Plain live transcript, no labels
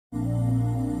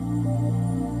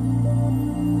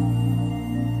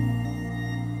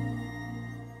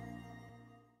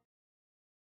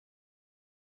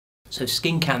So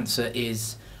skin cancer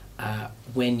is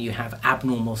when you have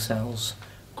abnormal cells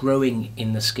growing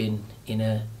in the skin in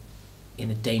a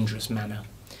dangerous manner,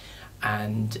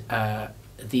 and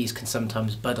these can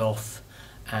sometimes bud off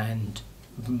and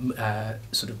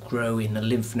sort of grow in the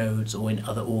lymph nodes or in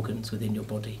other organs within your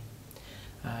body.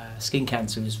 Skin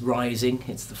cancer is rising.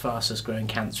 It's the fastest growing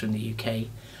cancer in the UK,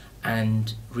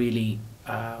 and really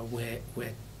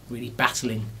we're really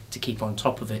battling to keep on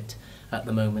top of it at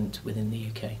the moment within the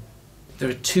UK. There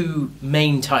are two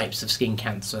main types of skin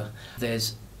cancer.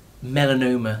 There's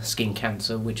melanoma skin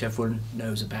cancer, which everyone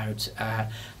knows about,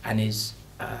 and is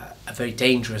a very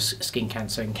dangerous skin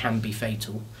cancer and can be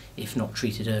fatal if not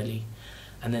treated early.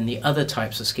 And then the other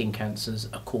types of skin cancers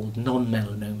are called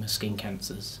non-melanoma skin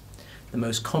cancers. The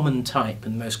most common type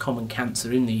and the most common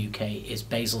cancer in the UK is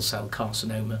basal cell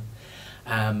carcinoma,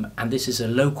 and this is a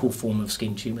local form of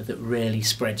skin tumour that rarely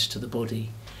spreads to the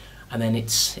body. And then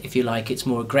its, if you like, its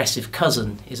more aggressive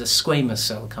cousin is a squamous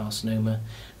cell carcinoma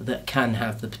that can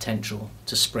have the potential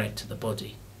to spread to the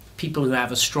body. People who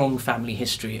have a strong family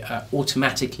history are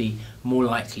automatically more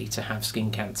likely to have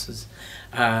skin cancers.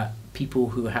 People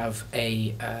who have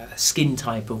a skin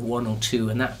type of 1 or 2,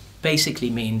 and that basically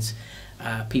means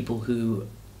people who,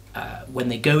 when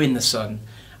they go in the sun,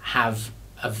 have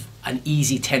an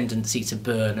easy tendency to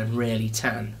burn and rarely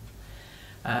tan.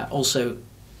 Also,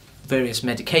 various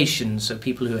medications, so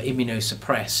people who are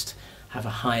immunosuppressed have a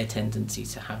higher tendency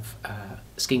to have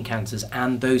skin cancers,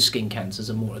 and those skin cancers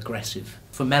are more aggressive.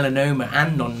 For melanoma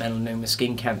and non-melanoma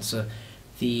skin cancer,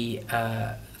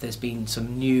 there's been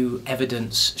some new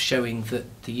evidence showing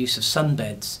that the use of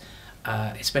sunbeds,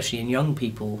 especially in young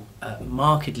people,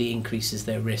 markedly increases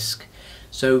their risk.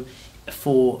 So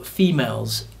for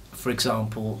females, for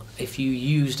example, if you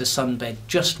used a sunbed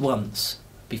just once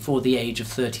before the age of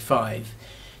 35,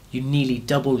 you nearly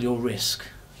double your risk,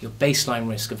 your baseline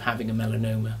risk of having a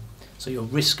melanoma. So your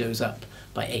risk goes up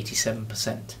by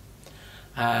 87%.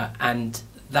 And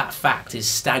that fact is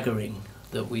staggering,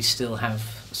 that we still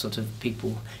have sort of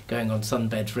people going on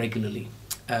sunbeds regularly.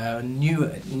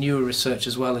 Newer research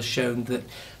as well has shown that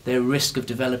their risk of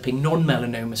developing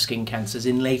non-melanoma skin cancers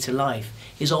in later life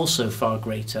is also far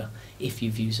greater if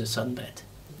you've used a sunbed.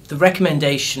 The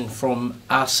recommendation from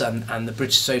us and the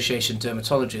British Association of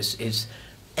Dermatologists is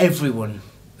everyone,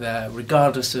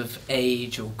 regardless of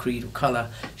age or creed or colour,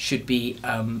 should be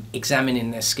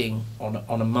examining their skin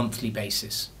on a monthly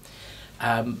basis.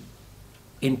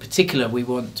 In particular, we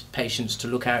want patients to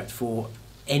look out for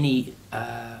any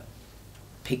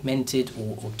pigmented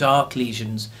or dark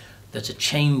lesions that are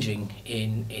changing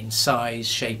in size,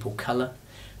 shape or colour,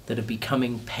 that are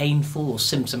becoming painful or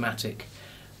symptomatic,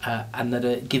 and that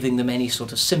are giving them any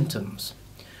sort of symptoms.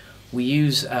 We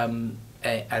use an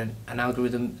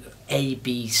algorithm A,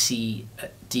 B, C,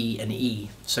 D and E.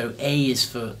 So A is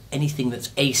for anything that's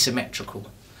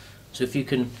asymmetrical. So if you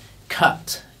can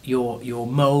cut your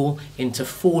mole into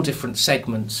 4 different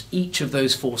segments, each of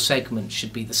those 4 segments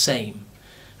should be the same.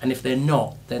 And if they're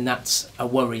not, then that's a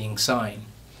worrying sign.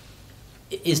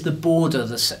 Is the border,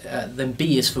 then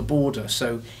B is for border.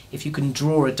 So if you can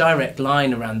draw a direct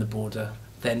line around the border,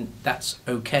 then that's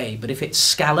okay. But if it's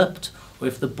scalloped, or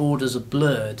if the borders are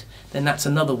blurred, then that's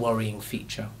another worrying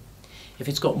feature. If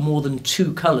it's got more than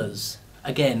 2 colours,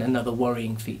 again, another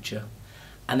worrying feature.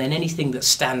 And then anything that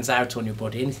stands out on your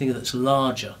body, anything that's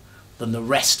larger than the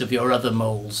rest of your other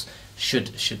moles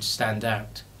should stand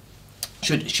out.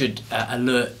 Should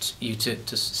alert you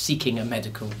to seeking a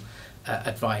medical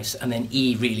advice. And then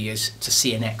E really is to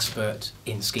see an expert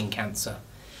in skin cancer.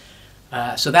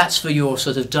 So that's for your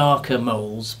sort of darker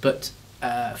moles, but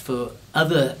for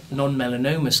other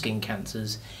non-melanoma skin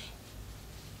cancers,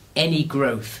 any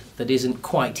growth that isn't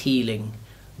quite healing,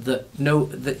 that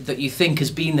you think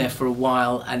has been there for a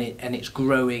while and it's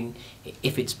growing,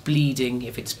 if it's bleeding,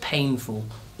 if it's painful,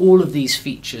 all of these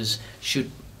features should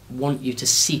want you to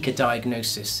seek a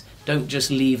diagnosis. Don't just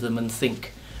leave them and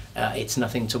think it's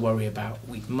nothing to worry about.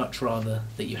 We'd much rather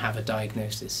that you have a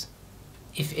diagnosis.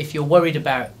 If you're worried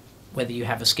about whether you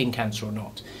have a skin cancer or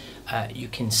not, you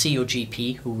can see your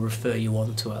GP, who will refer you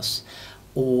on to us,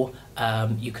 or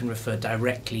you can refer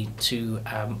directly to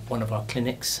one of our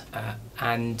clinics,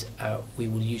 and we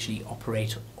will usually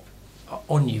operate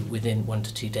on you within 1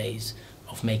 to 2 days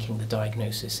of making the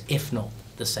diagnosis, if not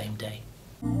the same day.